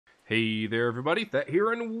Hey there everybody, Thet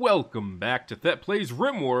here, and welcome back to Thet Plays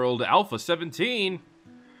Rimworld Alpha 17.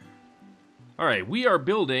 Alright, we are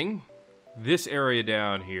building this area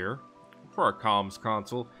down here for our comms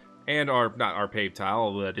console, and not our pave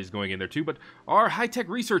tile that is going in there too, but our high-tech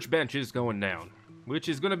research bench is going down, which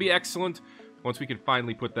is going to be excellent once we can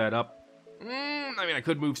finally put that up. I mean, I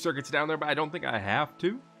could move circuits down there, but I don't think I have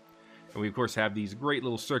to. And we, of course, have these great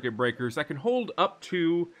little circuit breakers that can hold up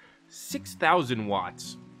to 6,000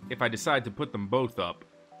 watts. If I decide to put them both up.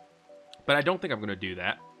 But I don't think I'm going to do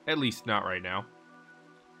that. At least not right now.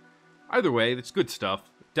 Either way, that's good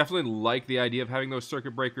stuff. Definitely like the idea of having those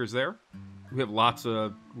circuit breakers there. We have lots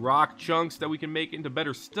of rock chunks that we can make into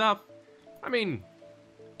better stuff. I mean,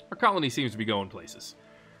 our colony seems to be going places.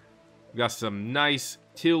 We've got some nice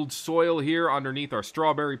tilled soil here underneath our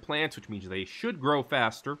strawberry plants, which means they should grow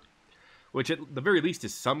faster. Which at the very least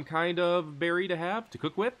is some kind of berry to have, to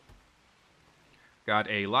cook with. Got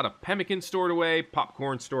a lot of pemmican stored away,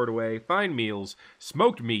 popcorn stored away, fine meals,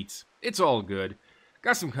 smoked meats. It's all good.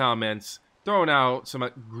 Got some comments, throwing out some...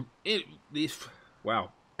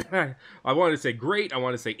 wow. I wanted to say great, I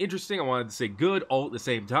wanted to say interesting, I wanted to say good all at the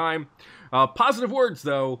same time. Positive words,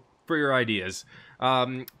 though, for your ideas.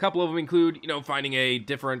 A couple of them include, finding a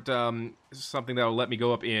different, something that will let me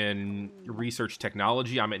go up in research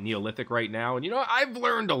technology. I'm at Neolithic right now, and, I've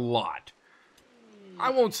learned a lot. I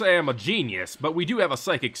won't say I'm a genius, but we do have a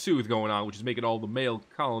psychic soothe going on, which is making all the male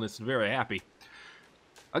colonists very happy.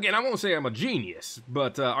 Again, I won't say I'm a genius,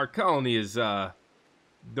 but our colony is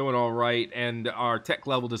doing all right, and our tech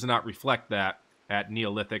level does not reflect that at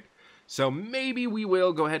Neolithic. So maybe we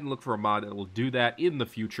will go ahead and look for a mod that will do that in the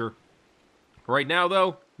future. Right now,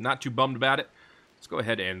 though, not too bummed about it. Let's go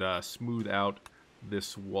ahead and smooth out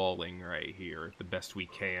this walling right here the best we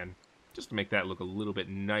can, just to make that look a little bit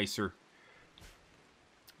nicer.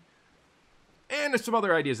 And there's some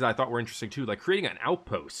other ideas that I thought were interesting too, like creating an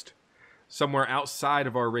outpost somewhere outside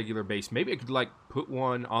of our regular base. Maybe I could, put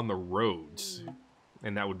one on the roads,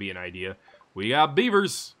 and that would be an idea. We got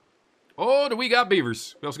beavers. Oh, do we got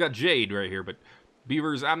beavers? We also got jade right here, but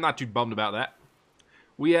beavers, I'm not too bummed about that.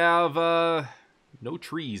 We have no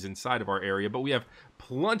trees inside of our area, but we have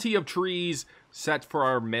plenty of trees set for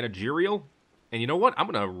our managerial. And you know what? I'm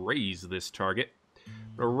going to raise this target.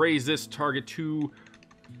 I'm going to raise this target to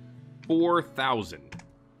 4,000.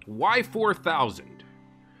 Why 4,000?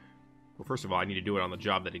 Well, first of all, I need to do it on the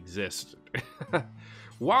job that exists.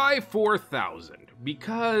 Why 4,000?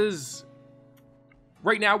 Because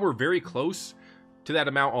right now we're very close to that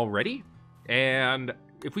amount already, and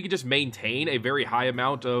if we could just maintain a very high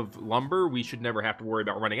amount of lumber, we should never have to worry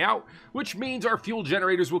about running out, which means our fuel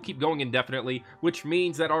generators will keep going indefinitely, which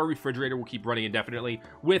means that our refrigerator will keep running indefinitely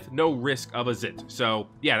with no risk of a zit. So,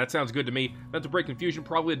 yeah, that sounds good to me. That's a break confusion,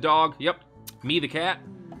 probably a dog. Yep, me the cat.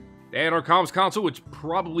 And our comms console, which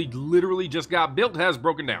probably literally just got built, has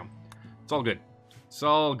broken down. It's all good. It's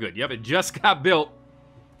all good. Yep, it just got built,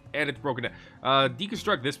 and it's broken down.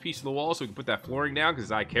 Deconstruct this piece of the wall so we can put that flooring down,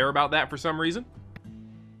 because I care about that for some reason.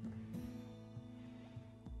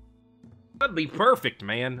 That'd be perfect,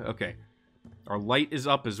 man. Okay. Our light is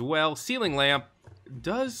up as well. Ceiling lamp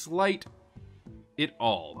does light it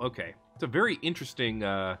all. Okay. It's a very interesting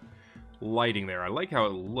lighting there. I like how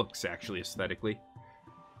it looks, actually, aesthetically.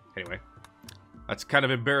 Anyway. That's kind of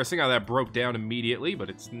embarrassing how that broke down immediately, but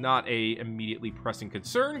it's not a immediately pressing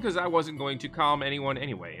concern because I wasn't going to calm anyone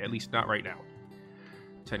anyway, at least not right now.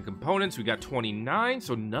 10 components. We got 29,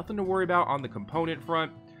 so nothing to worry about on the component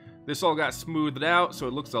front. This all got smoothed out, so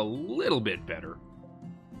it looks a little bit better.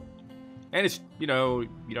 And it's, you don't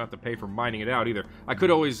have to pay for mining it out either. I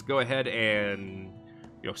could always go ahead and,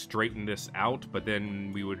 straighten this out, but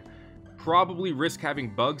then we would probably risk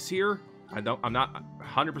having bugs here. I'm not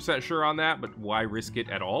 100% sure on that, but why risk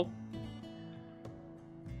it at all?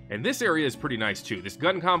 And this area is pretty nice too. This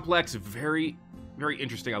gun complex, very, very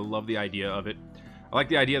interesting. I love the idea of it. I like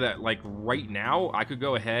the idea that, right now, I could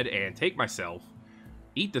go ahead and take myself,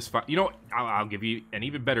 eat this fire. I'll give you an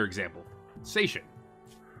even better example. Sation.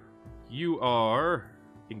 You are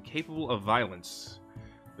incapable of violence,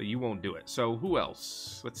 but you won't do it. So who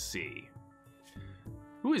else? Let's see.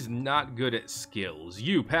 Who is not good at skills?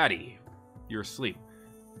 You, Patty. You're asleep.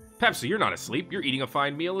 Pepsi, you're not asleep. You're eating a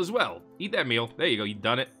fine meal as well. Eat that meal. There you go. You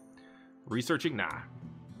done it. Researching? Nah.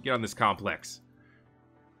 Get on this complex.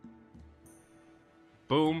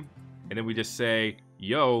 Boom. And then we just say,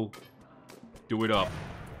 yo, do it up.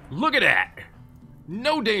 Look at that!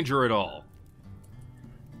 No danger at all.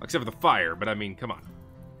 Except for the fire, but I mean, come on.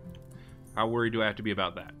 How worried do I have to be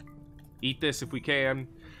about that? Eat this if we can.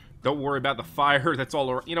 Don't worry about the fire. That's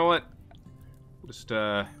all. You know what? We'll just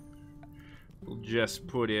We'll just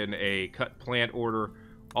put in a cut plant order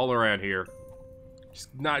all around here. Just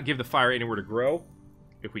not give the fire anywhere to grow,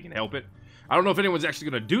 if we can help it. I don't know if anyone's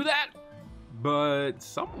actually going to do that, but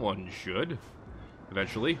someone should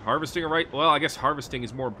eventually. Harvesting, right? Well, I guess harvesting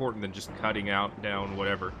is more important than just cutting out, down,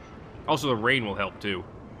 whatever. Also, the rain will help, too.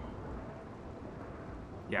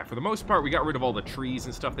 Yeah, for the most part, we got rid of all the trees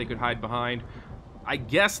and stuff they could hide behind. I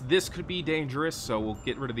guess this could be dangerous, so we'll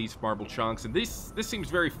get rid of these marble chunks. And this seems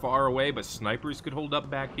very far away, but snipers could hold up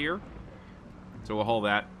back here. So we'll haul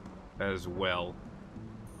that as well.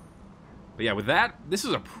 But yeah, with that, this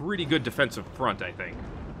is a pretty good defensive front, I think.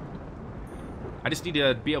 I just need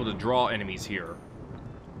to be able to draw enemies here.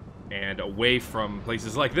 And away from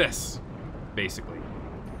places like this, basically.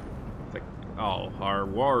 It's like, oh, our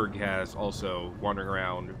warg has also wandering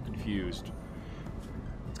around confused.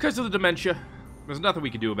 It's because of the dementia. There's nothing we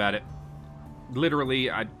can do about it. Literally,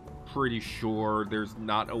 I'm pretty sure there's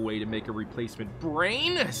not a way to make a replacement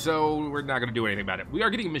brain, so we're not going to do anything about it. We are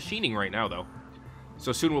getting machining right now, though.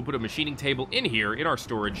 So soon we'll put a machining table in here, in our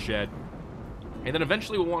storage shed. And then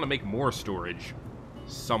eventually we'll want to make more storage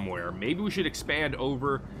somewhere. Maybe we should expand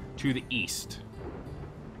over to the east.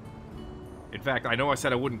 In fact, I know I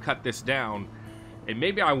said I wouldn't cut this down, and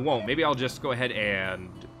maybe I won't. Maybe I'll just go ahead and,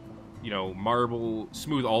 you know,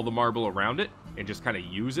 smooth all the marble around it, and just kind of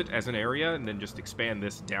use it as an area, and then just expand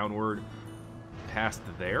this downward past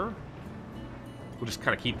there. We'll just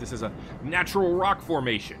kind of keep this as a natural rock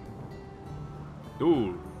formation.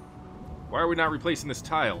 Ooh. Why are we not replacing this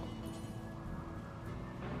tile?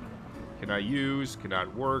 Cannot use,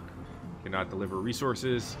 cannot work, cannot deliver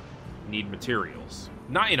resources, need materials.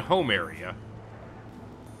 Not in home area.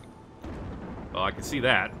 Well, I can see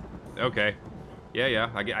that. Okay.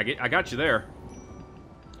 Yeah, I got you there.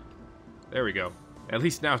 There we go. At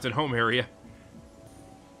least now it's in home area.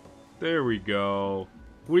 There we go.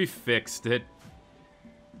 We fixed it.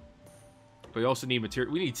 But we also need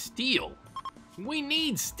material. We need steel. We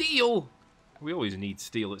need steel! We always need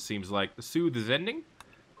steel, it seems like. The soothe is ending.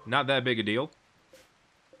 Not that big a deal.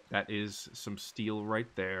 That is some steel right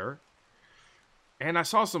there. And I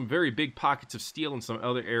saw some very big pockets of steel in some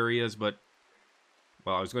other areas, but...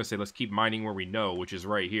 Well, I was going to say let's keep mining where we know, which is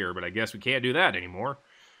right here, but I guess we can't do that anymore.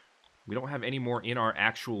 We don't have any more in our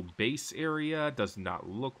actual base area. Does not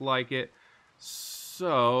look like it.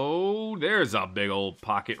 So, there's a big old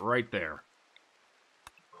pocket right there.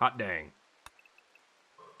 Hot dang.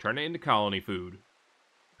 Turn it into colony food.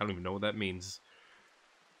 I don't even know what that means.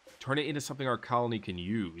 Turn it into something our colony can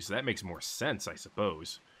use. That makes more sense, I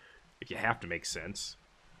suppose. If you have to make sense.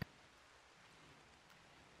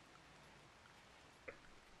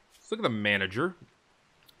 Let's look at the manager.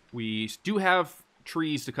 We do have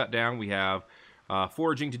trees to cut down. We have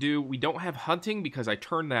foraging to do. We don't have hunting because I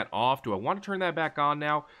turned that off. Do I want to turn that back on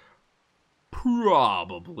now?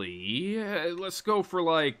 Probably. Let's go for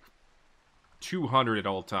like 200 at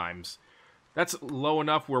all times. That's low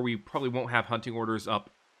enough where we probably won't have hunting orders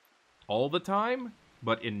up all the time,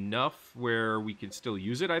 but enough where we can still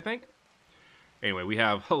use it, I think. Anyway, we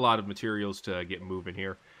have a lot of materials to get moving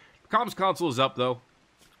here. The comms console is up, though.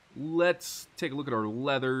 Let's take a look at our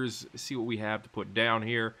leathers, see what we have to put down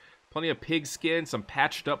here. Plenty of pig skin, some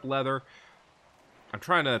patched up leather. I'm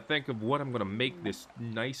trying to think of what I'm going to make this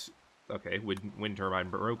nice... Okay, wind turbine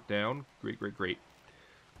broke down. Great, great, great.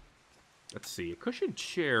 Let's see. A cushioned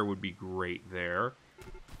chair would be great there.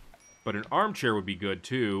 But an armchair would be good,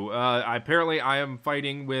 too. Apparently, I am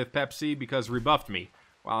fighting with Pepsi because rebuffed me.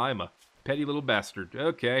 Well, I'm a petty little bastard.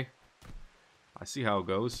 Okay. I see how it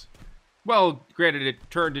goes. Well, granted, it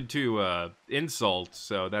turned into insult,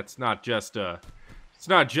 so that's not just a... It's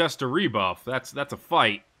not just a rebuff. That's a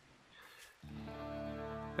fight.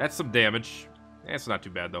 That's some damage. It's not too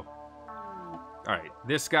bad, though. Alright,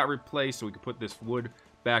 this got replaced, so we can put this wood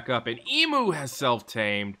back up. And Emu has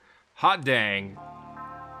self-tamed. Hot dang.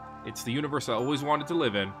 It's the universe I always wanted to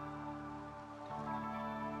live in.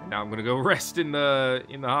 And now I'm going to go rest in the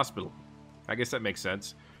hospital. I guess that makes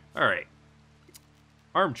sense. Alright.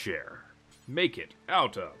 Armchair. Make it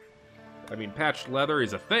out of. I mean, patched leather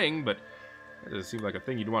is a thing, but that doesn't seem like a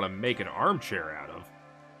thing you'd want to make an armchair out of.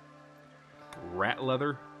 Rat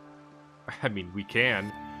leather? I mean, we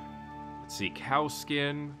can. Let's see, cow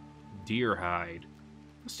skin, deer hide.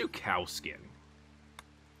 Let's do cow skin.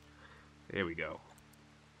 There we go.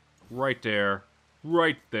 Right there.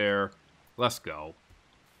 Right there. Let's go.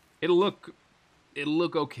 It'll look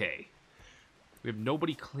okay. We have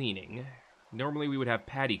nobody cleaning. Normally we would have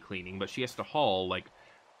Patty cleaning, but she has to haul, like,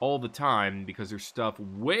 all the time because there's stuff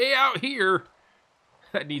way out here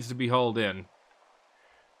that needs to be hauled in.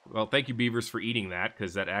 Well, thank you, beavers, for eating that,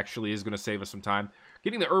 because that actually is going to save us some time.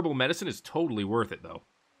 Getting the herbal medicine is totally worth it, though.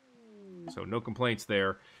 So no complaints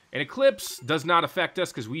there. And Eclipse does not affect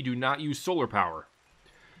us because we do not use solar power,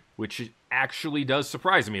 which actually does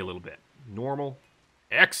surprise me a little bit. Normal.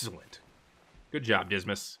 Excellent. Good job,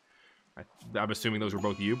 Dismas. I'm assuming those were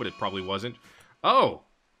both you, but it probably wasn't. Oh.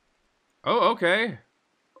 Oh, okay.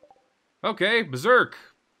 Okay, Berserk.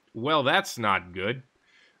 Well, that's not good.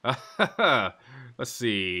 Let's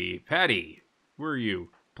see. Patty, where are you?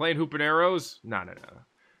 Playing Hoop and Arrows? No.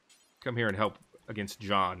 Come here and help against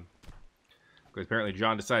John. Because apparently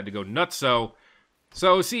John decided to go nutso.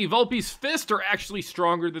 So, see, Volpe's fists are actually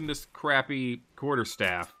stronger than this crappy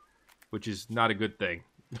quarterstaff, which is not a good thing.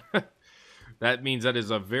 That means that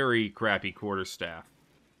is a very crappy quarterstaff.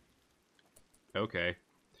 Okay.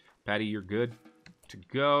 Patty, you're good to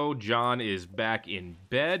go. John is back in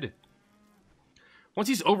bed. Once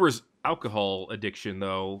he's over his alcohol addiction,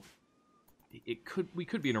 though, we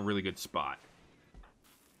could be in a really good spot.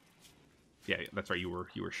 Yeah, that's right. You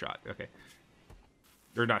were shot. Okay.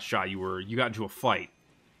 Or not shot. You got into a fight.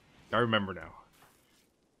 I remember now.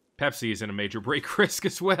 Pepsi is in a major break risk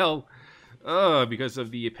as well. Because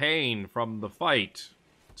of the pain from the fight.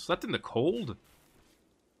 Slept in the cold?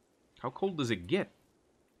 How cold does it get?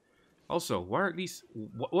 Also, why aren't these...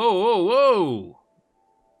 Whoa!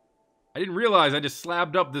 I didn't realize I just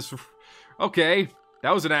slabbed up this... Okay,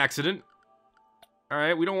 that was an accident.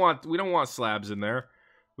 Alright, we don't want slabs in there.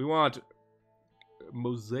 We want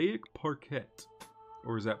mosaic parquet.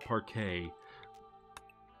 Or is that parquet?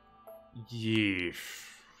 Yeah.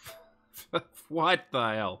 What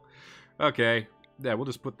the hell? Okay. Yeah, we'll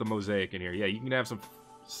just put the mosaic in here. Yeah, you can have some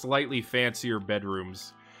slightly fancier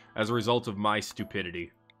bedrooms as a result of my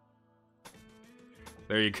stupidity.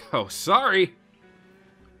 There you go. Sorry!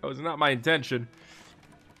 That was not my intention.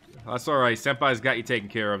 That's alright. Senpai's got you taken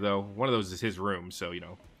care of, though. One of those is his room, so, you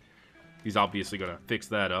know. He's obviously gonna fix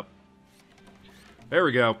that up. There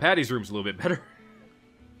we go. Patty's room's a little bit better.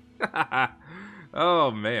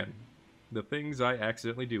 Oh, man. The things I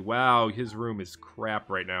accidentally do. Wow, his room is crap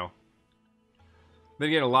right now. Then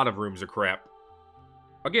again, a lot of rooms are crap.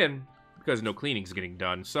 Again, because no cleaning's getting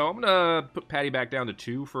done. So I'm gonna put Patty back down to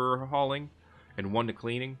 2 for hauling and 1 to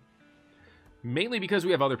cleaning. Mainly because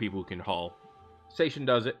we have other people who can haul. Seishin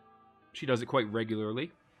does it. She does it quite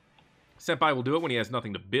regularly. Senpai will do it when he has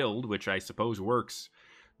nothing to build, which I suppose works.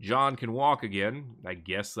 John can walk again. I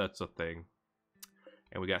guess that's a thing.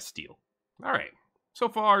 And we got steel. Alright. So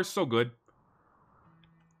far, so good.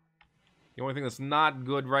 The only thing that's not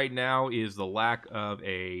good right now is the lack of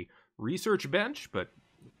a research bench, but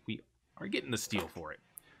we are getting the steel for it.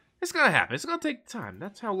 It's gonna happen. It's gonna take time.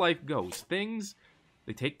 That's how life goes. Things,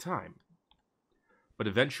 they take time. But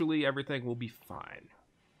eventually, everything will be fine.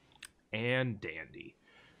 And dandy.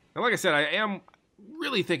 Now, like I said, I am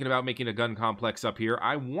really thinking about making a gun complex up here.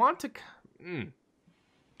 I want to... I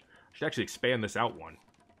should actually expand this out one.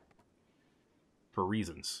 For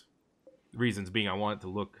reasons. Reasons being I want it to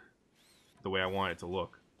look the way I want it to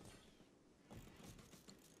look.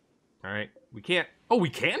 Alright. We can't... Oh, we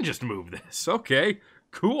can just move this. Okay.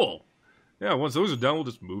 Cool. Yeah, once those are done, we'll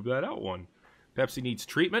just move that out one. Pepsi needs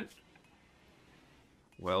treatment.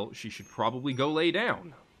 Well, she should probably go lay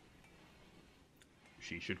down.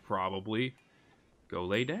 She should probably go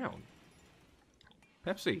lay down.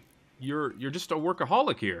 Pepsi, you're just a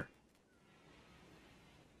workaholic here.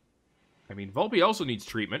 I mean, Volpe also needs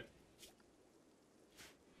treatment.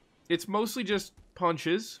 It's mostly just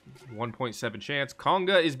punches. 1.7 chance.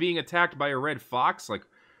 Conga is being attacked by a red fox. Like,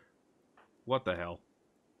 what the hell?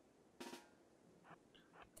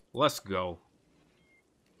 Let's go.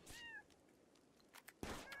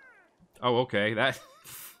 Oh, okay. That...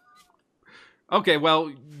 Okay,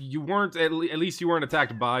 well, you weren't... At least you weren't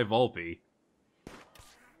attacked by Volpe.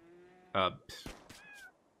 I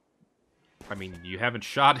mean, you haven't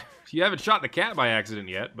shot... You haven't shot the cat by accident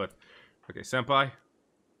yet, but... Okay, Senpai.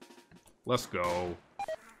 Let's go.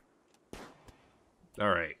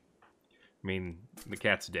 Alright. I mean, the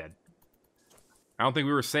cat's dead. I don't think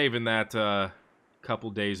we were saving that,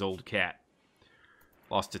 couple days old cat.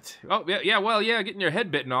 Lost it. Oh, yeah, well, yeah, getting your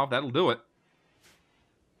head bitten off, that'll do it.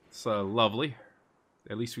 It's, lovely.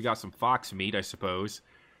 At least we got some fox meat, I suppose.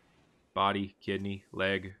 Body, kidney,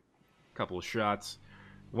 leg, couple of shots.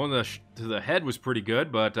 One to the head was pretty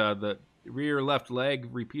good, but the rear left leg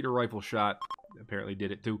repeater rifle shot apparently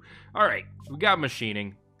did it too. Alright, we got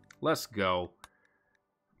machining. Let's go.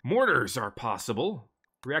 Mortars are possible.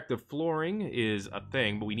 Reactive flooring is a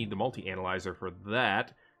thing, but we need the multi-analyzer for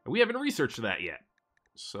that. And we haven't researched that yet.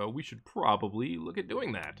 So we should probably look at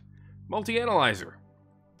doing that. Multi-analyzer.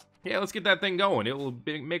 Yeah, let's get that thing going. It will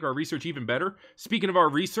make our research even better. Speaking of our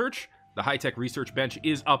research, The high-tech research bench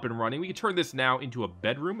is up and running. We can turn this now into a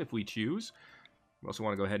bedroom if we choose. We also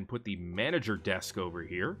want to go ahead and put the manager desk over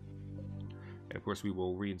here. And, of course, we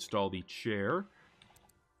will reinstall the chair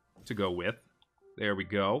to go with. There we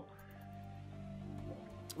go.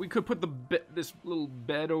 We could put this little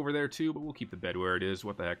bed over there, too, but we'll keep the bed where it is.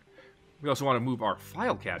 What the heck? We also want to move our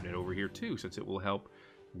file cabinet over here, too, since it will help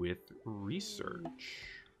with research.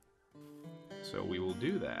 So we will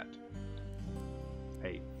do that.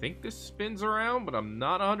 I think this spins around, but I'm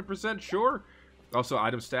not 100% sure. Also,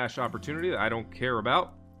 item stash opportunity that I don't care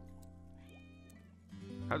about.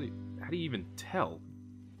 How do you even tell?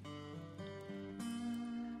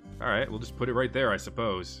 Alright, we'll just put it right there, I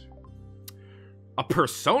suppose. A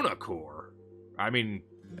persona core? I mean,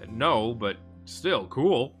 no, but still,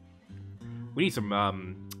 cool. We need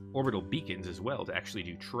some orbital beacons as well to actually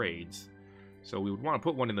do trades. So we would want to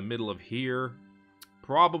put one in the middle of here.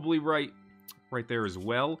 Probably right there as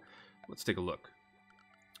well. Let's take a look.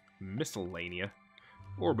 Miscellanea.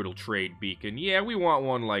 Orbital trade beacon. Yeah, we want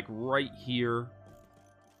one like right here.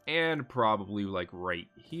 And probably like right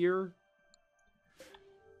here.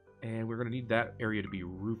 And we're going to need that area to be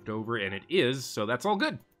roofed over. And it is, so that's all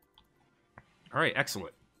good. Alright,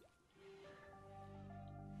 excellent.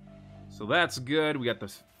 So that's good. We got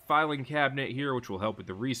the filing cabinet here, which will help with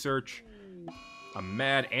the research. A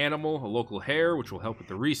mad animal, a local hare, which will help with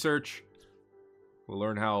the research. We'll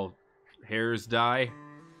learn how hares die.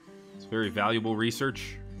 It's very valuable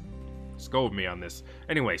research. Let's go with me on this.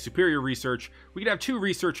 Anyway, superior research. We can have 2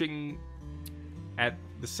 researching at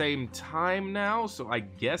the same time now, so I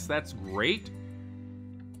guess that's great.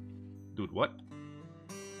 Dude, what?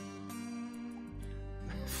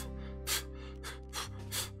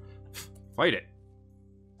 Fight it.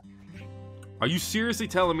 Are you seriously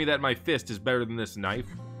telling me that my fist is better than this knife?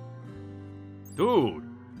 Dude.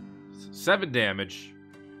 7 damage.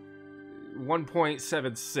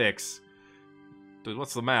 1.76. Dude,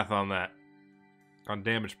 what's the math on that? On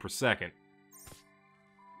damage per second.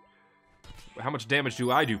 How much damage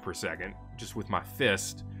do I do per second? Just with my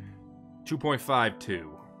fist. 2.52.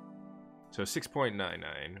 So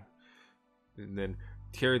 6.99. And then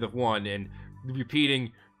carry the 1 and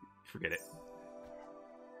repeating. Forget it.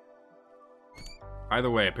 Either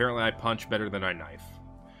way, apparently I punch better than I knife.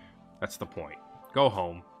 That's the point. Go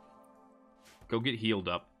home. Go get healed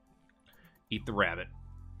up. Eat the rabbit.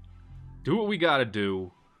 Do what we gotta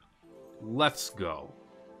do. Let's go.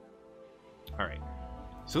 Alright.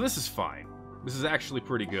 So this is fine. This is actually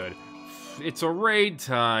pretty good. It's a raid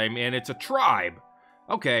time, and it's a tribe.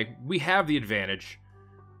 Okay, we have the advantage.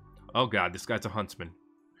 Oh god, this guy's a huntsman.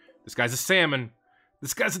 This guy's a salmon.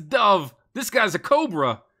 This guy's a dove. This guy's a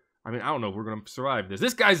cobra. I mean, I don't know if we're going to survive this.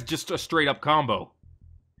 This guy's just a straight-up combo.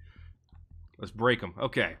 Let's break him.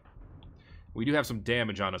 Okay. We do have some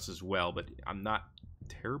damage on us as well, but I'm not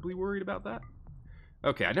terribly worried about that.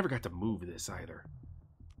 Okay, I never got to move this either.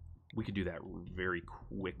 We could do that very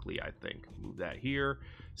quickly, I think. Move that here.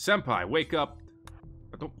 Senpai, wake up.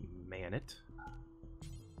 But don't man it.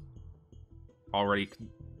 Already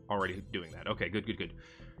doing that. Okay, good, good, good.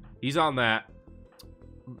 He's on that.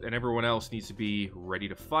 And everyone else needs to be ready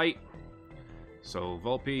to fight. So,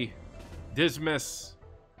 Volpe, Dismas,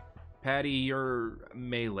 Patty, you're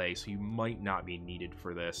melee, so you might not be needed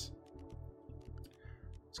for this.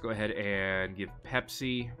 Let's go ahead and give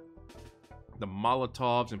Pepsi the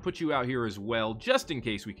Molotovs and put you out here as well, just in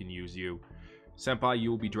case we can use you. Senpai,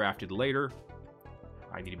 you will be drafted later.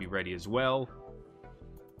 I need to be ready as well.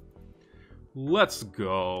 Let's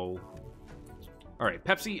go. Alright,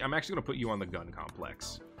 Pepsi, I'm actually going to put you on the gun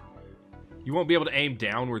complex. You won't be able to aim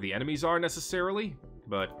down where the enemies are necessarily,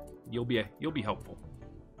 but you'll be helpful.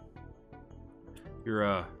 You're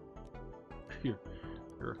on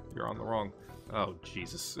the wrong... Oh,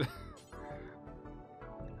 Jesus.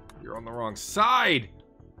 You're on the wrong side!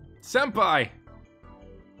 Senpai!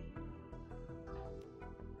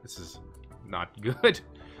 This is not good.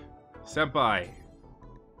 Senpai.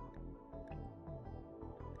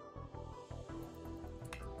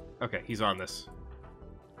 Okay, he's on this.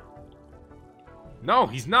 No,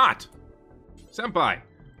 he's not! Senpai,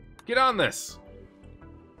 get on this!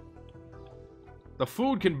 The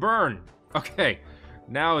food can burn! Okay,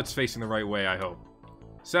 now it's facing the right way, I hope.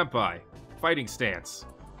 Senpai, fighting stance.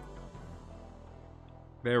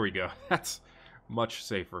 There we go. That's much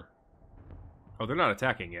safer. Oh, they're not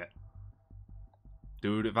attacking yet.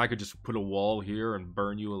 Dude, if I could just put a wall here and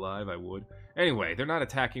burn you alive, I would. Anyway, they're not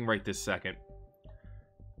attacking right this second.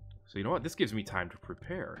 So you know what? This gives me time to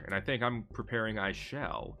prepare. And I think I'm preparing I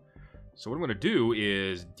shall. So what I'm going to do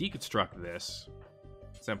is deconstruct this.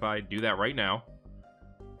 Senpai, do that right now.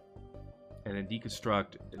 And then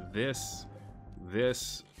deconstruct this,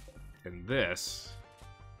 this, and this.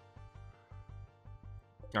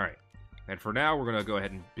 Alright. And for now, we're going to go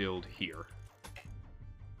ahead and build here.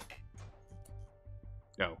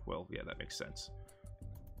 Oh, well, yeah, that makes sense.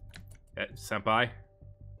 Senpai?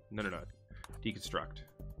 No. Deconstruct.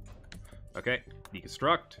 Okay,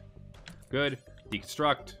 deconstruct. Good.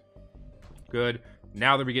 Deconstruct. Good.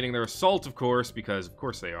 Now they're beginning their assault, of course, because of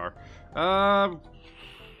course they are.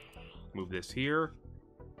 Move this here.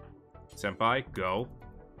 Senpai, go.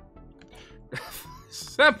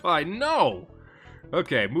 Senpai, no!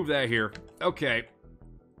 Okay, move that here. Okay.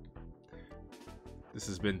 This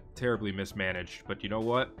has been terribly mismanaged, but you know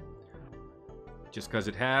what? Just because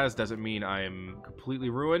it has doesn't mean I am completely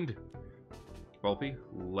ruined. Volpe,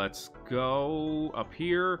 let's go up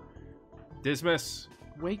here. Dismas,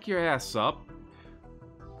 wake your ass up.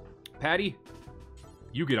 Patty,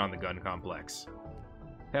 you get on the gun complex.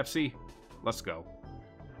 Pepsi, let's go.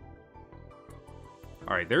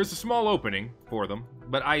 Alright, there's a small opening for them,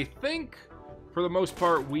 but I think, for the most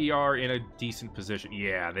part, we are in a decent position.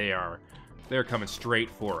 Yeah, they are. They're coming straight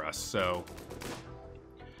for us, so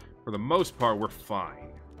for the most part, we're fine.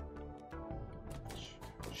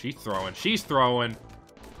 She's throwing. She's throwing.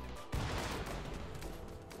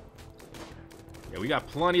 Yeah, we got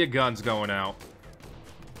plenty of guns going out.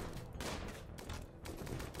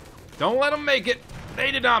 Don't let them make it.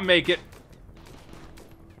 They did not make it.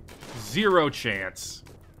 Zero chance.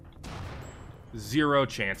 Zero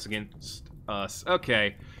chance against us.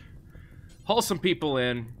 Okay. Haul some people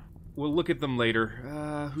in. We'll look at them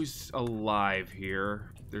later. Who's alive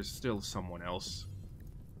here? There's still someone else.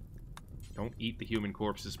 Don't eat the human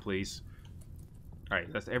corpses, please.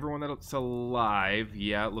 Alright, that's everyone that's alive.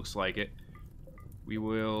 Yeah, it looks like it. We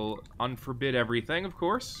will unforbid everything, of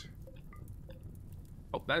course.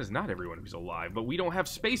 Oh, that is not everyone who's alive, but we don't have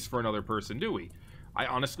space for another person, do we? I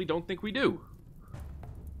honestly don't think we do.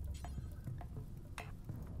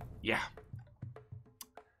 Yeah.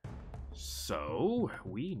 So,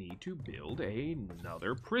 we need to build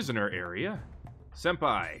another prisoner area.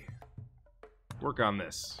 Senpai, work on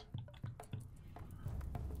this.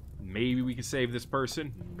 Maybe we can save this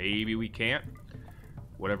person. Maybe we can't.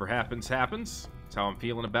 Whatever happens, happens. That's how I'm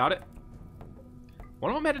feeling about it.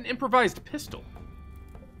 One of them had an improvised pistol.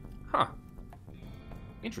 Huh.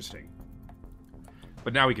 Interesting.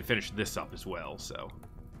 But now we can finish this up as well, so.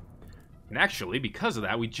 And actually, because of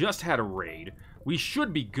that, we just had a raid. We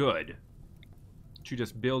should be good to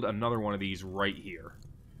just build another one of these right here.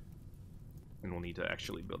 And we'll need to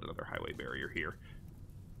actually build another highway barrier here.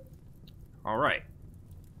 Alright.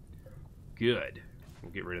 Good.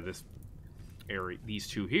 We'll get rid of this area, these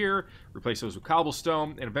two here, replace those with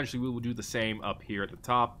cobblestone, and eventually we will do the same up here at the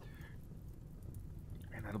top.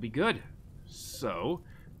 And that'll be good. So,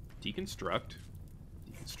 deconstruct,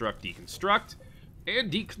 deconstruct, deconstruct,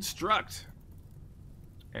 and deconstruct.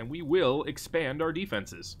 And we will expand our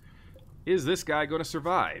defenses. Is this guy going to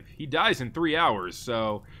survive? He dies in 3 hours,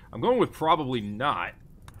 so I'm going with probably not.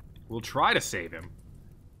 We'll try to save him,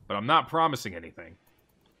 but I'm not promising anything.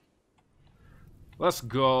 Let's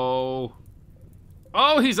go.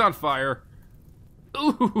 Oh, he's on fire.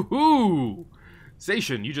 Ooh.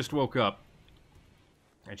 Sation, you just woke up.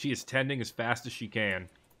 And she is tending as fast as she can.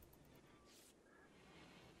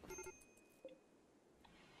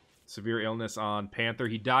 Severe illness on Panther.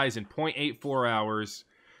 He dies in 0.84 hours.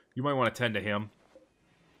 You might want to tend to him.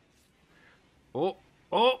 Oh,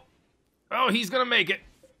 he's going to make it.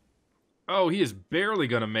 Oh, he is barely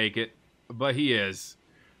going to make it. But he is.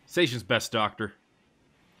 Sation's best doctor.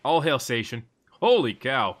 All hail Sation. Holy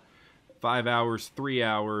cow. 5 hours, 3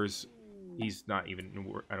 hours. He's not even,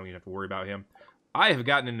 I don't even have to worry about him. I have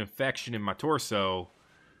gotten an infection in my torso.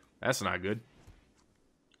 That's not good.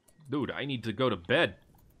 Dude, I need to go to bed.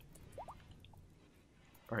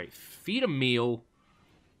 Alright, feed a meal.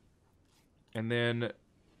 And then,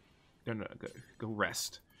 no, go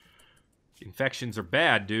rest. Infections are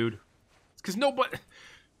bad, dude. It's because nobody,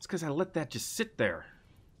 it's because I let that just sit there.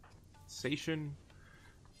 Station.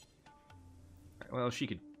 Well, she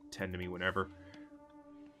could tend to me whenever.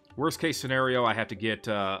 Worst case scenario, I have to get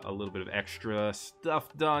a little bit of extra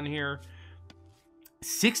stuff done here.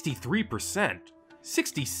 63%.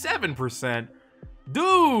 67%.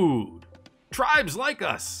 Dude! Tribes like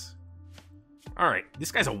us. Alright,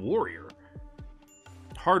 this guy's a warrior.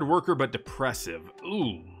 Hard worker, but depressive.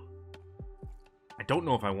 Ooh. I don't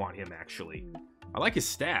know if I want him, actually. I like his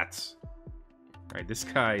stats. Alright, this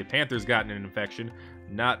guy, Panther's gotten an infection.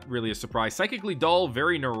 Not really a surprise. Psychically dull,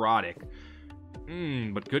 very neurotic.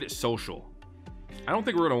 But good at social. I don't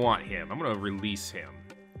think we're going to want him. I'm going to release him.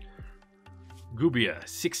 Gubia,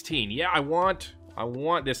 16. Yeah, I want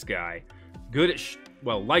this guy. Good at,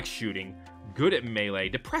 likes shooting. Good at melee.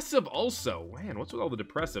 Depressive also. Man, what's with all the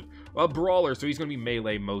depressive? Well, brawler, so he's going to be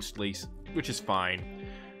melee mostly, which is fine.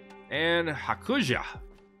 And Hakuja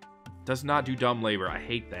does not do dumb labor. I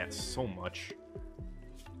hate that so much.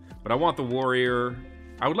 But I want the warrior.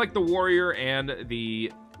 I would like the warrior and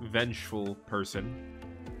the vengeful person.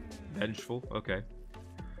 Vengeful? Okay.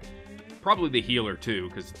 Probably the healer, too,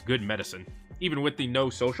 because it's good medicine. Even with the no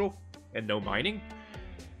social and no mining.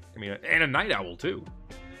 I mean, and a night owl, too.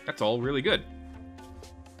 That's all really good.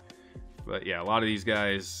 But yeah, a lot of these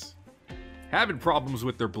guys having problems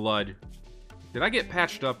with their blood. Did I get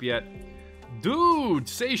patched up yet? Dude,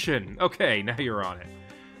 Sation. Okay, now you're on it.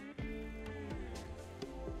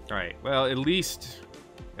 Alright, well, at least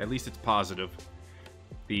it's positive.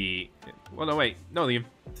 Well, no, wait. No, dude,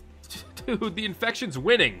 the infection's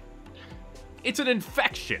winning. It's an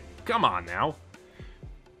infection. Come on now.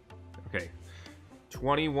 Okay.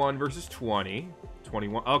 21 versus 20.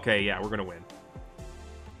 21. Okay, yeah, we're going to win.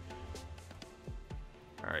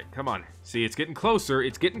 All right, come on. See, it's getting closer.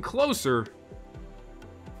 It's getting closer.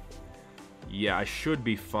 Yeah, I should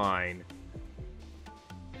be fine.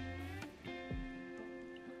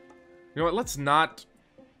 You know what? Let's not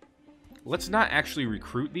actually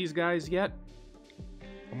recruit these guys yet.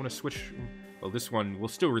 I'm going to switch. Well, this one, we'll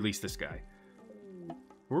still release this guy.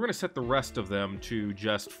 We're going to set the rest of them to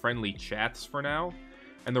just friendly chats for now.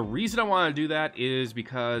 And the reason I want to do that is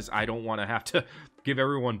because I don't want to have to give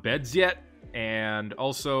everyone beds yet. And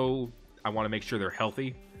also, I want to make sure they're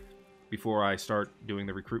healthy before I start doing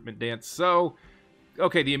the recruitment dance. So,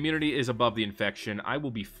 okay, the immunity is above the infection. I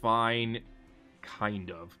will be fine,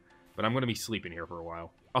 kind of. But I'm going to be sleeping here for a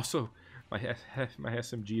while. Also, my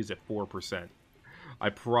SMG is at 4%. I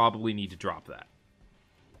probably need to drop that.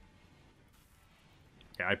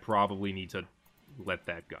 Yeah, I probably need to let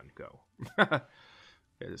that gun go.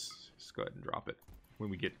 Yeah, just go ahead and drop it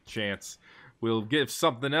when we get a chance. We'll give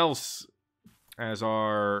something else as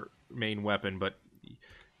our main weapon, but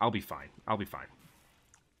I'll be fine. I'll be fine.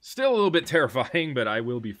 Still a little bit terrifying, but I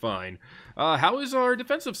will be fine. How is our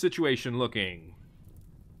defensive situation looking?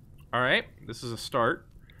 All right, this is a start.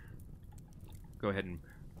 Go ahead and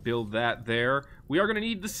build that there. We are going to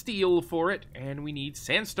need the steel for it, and we need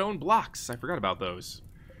sandstone blocks. I forgot about those.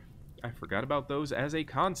 I forgot about those as a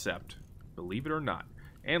concept, believe it or not.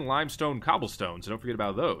 And limestone cobblestones. Don't forget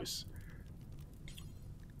about those.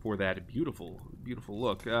 For that beautiful, beautiful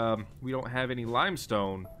look. We don't have any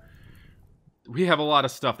limestone. We have a lot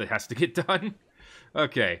of stuff that has to get done.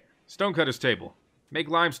 Okay. Stonecutter's table. Make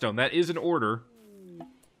limestone. That is an order.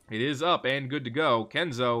 It is up and good to go.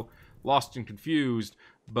 Kenzo, lost and confused.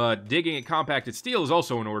 But digging and compacted steel is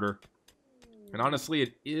also an order. And honestly,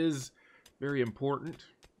 it is very important.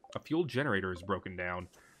 A fuel generator is broken down.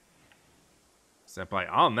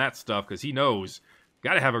 Senpai on that stuff, because he knows.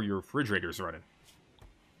 Gotta have your refrigerators running.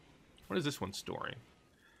 What is this one storing?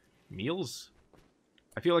 Meals?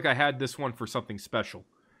 I feel like I had this one for something special.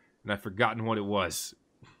 And I've forgotten what it was.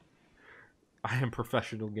 I am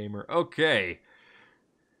professional gamer. Okay.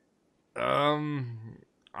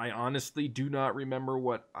 I honestly do not remember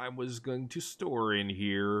what I was going to store in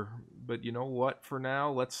here. But you know what? For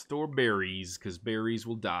now, let's store berries, because berries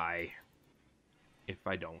will die. If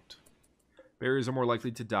I don't. Berries are more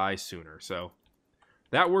likely to die sooner, so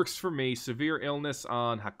that works for me. Severe illness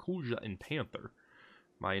on Hakuja and Panther.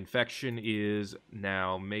 My infection is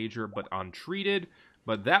now major but untreated,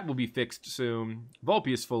 but that will be fixed soon.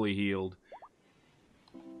 Volpe is fully healed.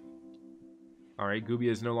 Alright,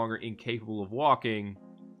 Gubia is no longer incapable of walking.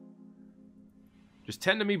 Just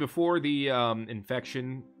tend to me before the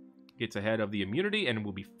infection gets ahead of the immunity, and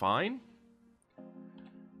we'll be fine.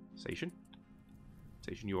 Station.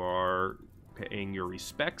 Station, you are paying your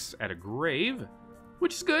respects at a grave,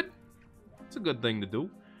 which is good. It's a good thing to do.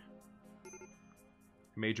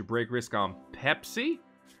 Major break risk on Pepsi,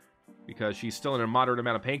 because she's still in a moderate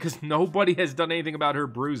amount of pain, because nobody has done anything about her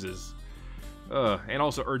bruises. And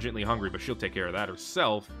also urgently hungry, but she'll take care of that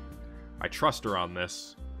herself. I trust her on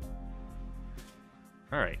this.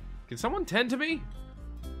 Alright. Can someone tend to me?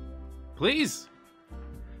 Please?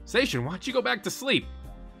 Station, why don't you go back to sleep?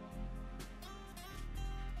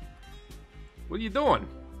 What are you doing?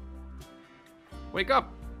 Wake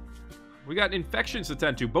up. We got infections to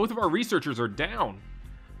tend to. Both of our researchers are down.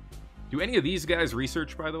 Do any of these guys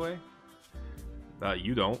research, by the way?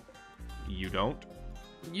 You don't. You don't.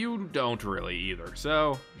 You don't really either.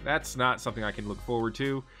 So, that's not something I can look forward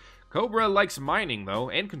to. Cobra likes mining, though,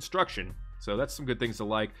 and construction. So that's some good things to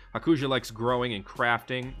like. Hakuja likes growing and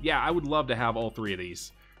crafting. Yeah, I would love to have all three of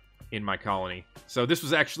these. in my colony. So this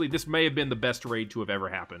was actually, this may have been the best raid to have ever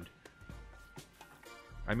happened.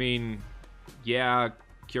 I mean, yeah,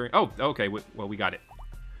 curing... Oh, okay, well, we got it.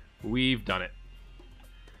 We've done it.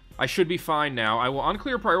 I should be fine now. I will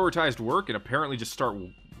unclear prioritized work and apparently just start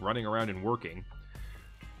running around and working.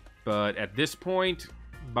 But at this point,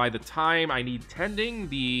 by the time I need tending,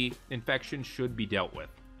 the infection should be dealt with.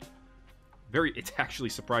 It's actually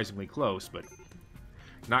surprisingly close, but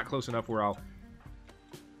not close enough where I'll...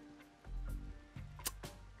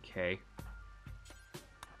 Okay.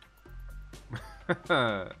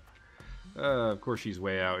 Of course she's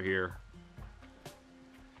way out here.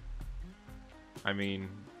 I mean,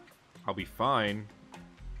 I'll be fine,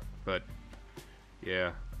 but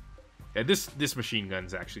yeah. Yeah, this machine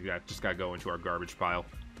gun's actually just got to go into our garbage pile.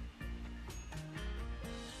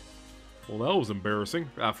 Well, that was embarrassing.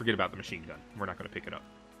 Forget about the machine gun. We're not going to pick it up.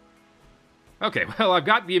 Okay, well, I've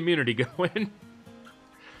got the immunity going.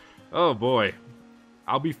 Oh, boy.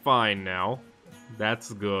 I'll be fine now.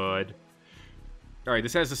 That's good. Alright,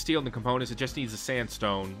 this has the steel and the components. It just needs the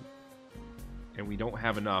sandstone. And we don't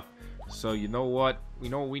have enough. So, you know what? We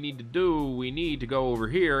know what we need to do. We need to go over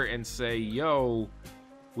here and say, yo,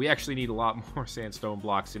 we actually need a lot more sandstone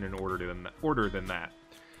blocks in an order than that.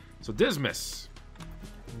 So, Dismas,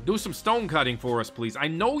 do some stone cutting for us, please. I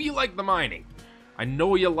know you like the mining. I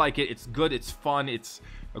know you like it. It's good. It's fun. It's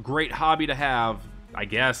a great hobby to have, I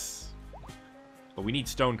guess. But we need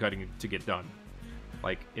stone cutting to get done.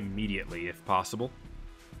 Like, immediately, if possible.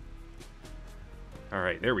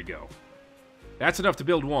 Alright, there we go. That's enough to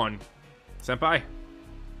build one. Senpai,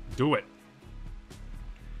 do it.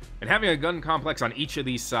 And having a gun complex on each of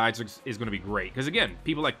these sides is going to be great. Because, again,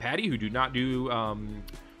 people like Patty, who do not do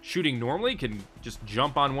shooting normally, can just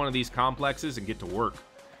jump on one of these complexes and get to work.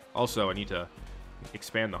 Also, I need to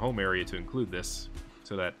expand the home area to include this,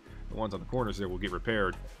 so that the ones on the corners there will get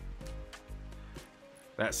repaired.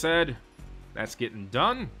 That said, that's getting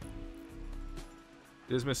done.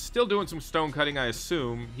 Dismas still doing some stone cutting, I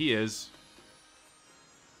assume. He is.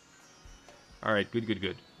 Alright, good, good,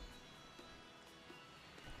 good.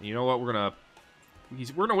 And you know what? We're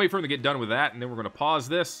gonna wait for him to get done with that, and then we're gonna pause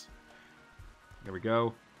this. There we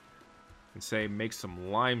go. And say, make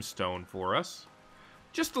some limestone for us.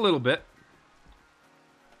 Just a little bit.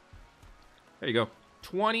 There you go.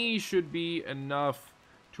 20 should be enough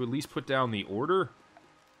to at least put down the order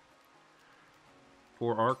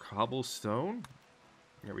for our cobblestone.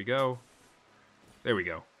 There we go. There we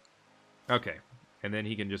go. Okay. And then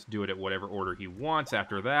he can just do it at whatever order he wants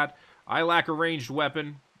after that. I lack a ranged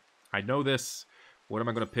weapon. I know this. What am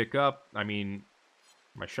I going to pick up? I mean,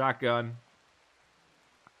 my shotgun.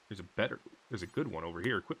 There's a good one over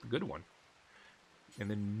here. Equip the good one.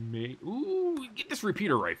 And then, ooh, get this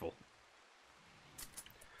repeater rifle.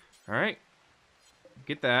 Alright.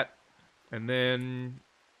 Get that. And then,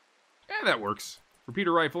 yeah, that works.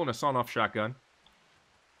 Repeater rifle and a sawn-off shotgun.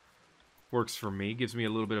 Works for me. Gives me a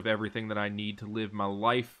little bit of everything that I need to live my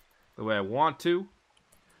life the way I want to.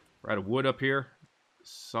 We're out of wood up here.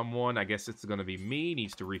 Someone, I guess it's going to be me,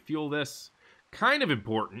 needs to refuel this. Kind of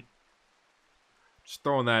important. Just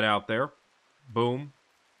throwing that out there. Boom.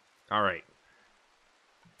 Alright.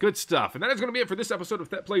 Good stuff. And that is going to be it for this episode of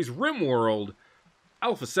Thet Plays Rimworld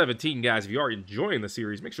Alpha 17, guys. If you are enjoying the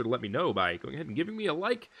series, make sure to let me know by going ahead and giving me a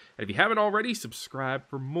like. And if you haven't already, subscribe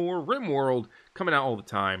for more Rimworld coming out all the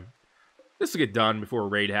time. This will get done before a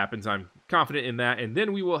raid happens. I'm confident in that. And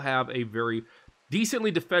then we will have a very decently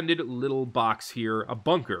defended little box here, a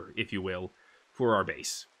bunker, if you will, for our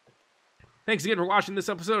base. Thanks again for watching this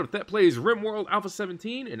episode of Thet Plays Rimworld Alpha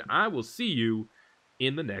 17, and I will see you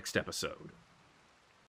in the next episode.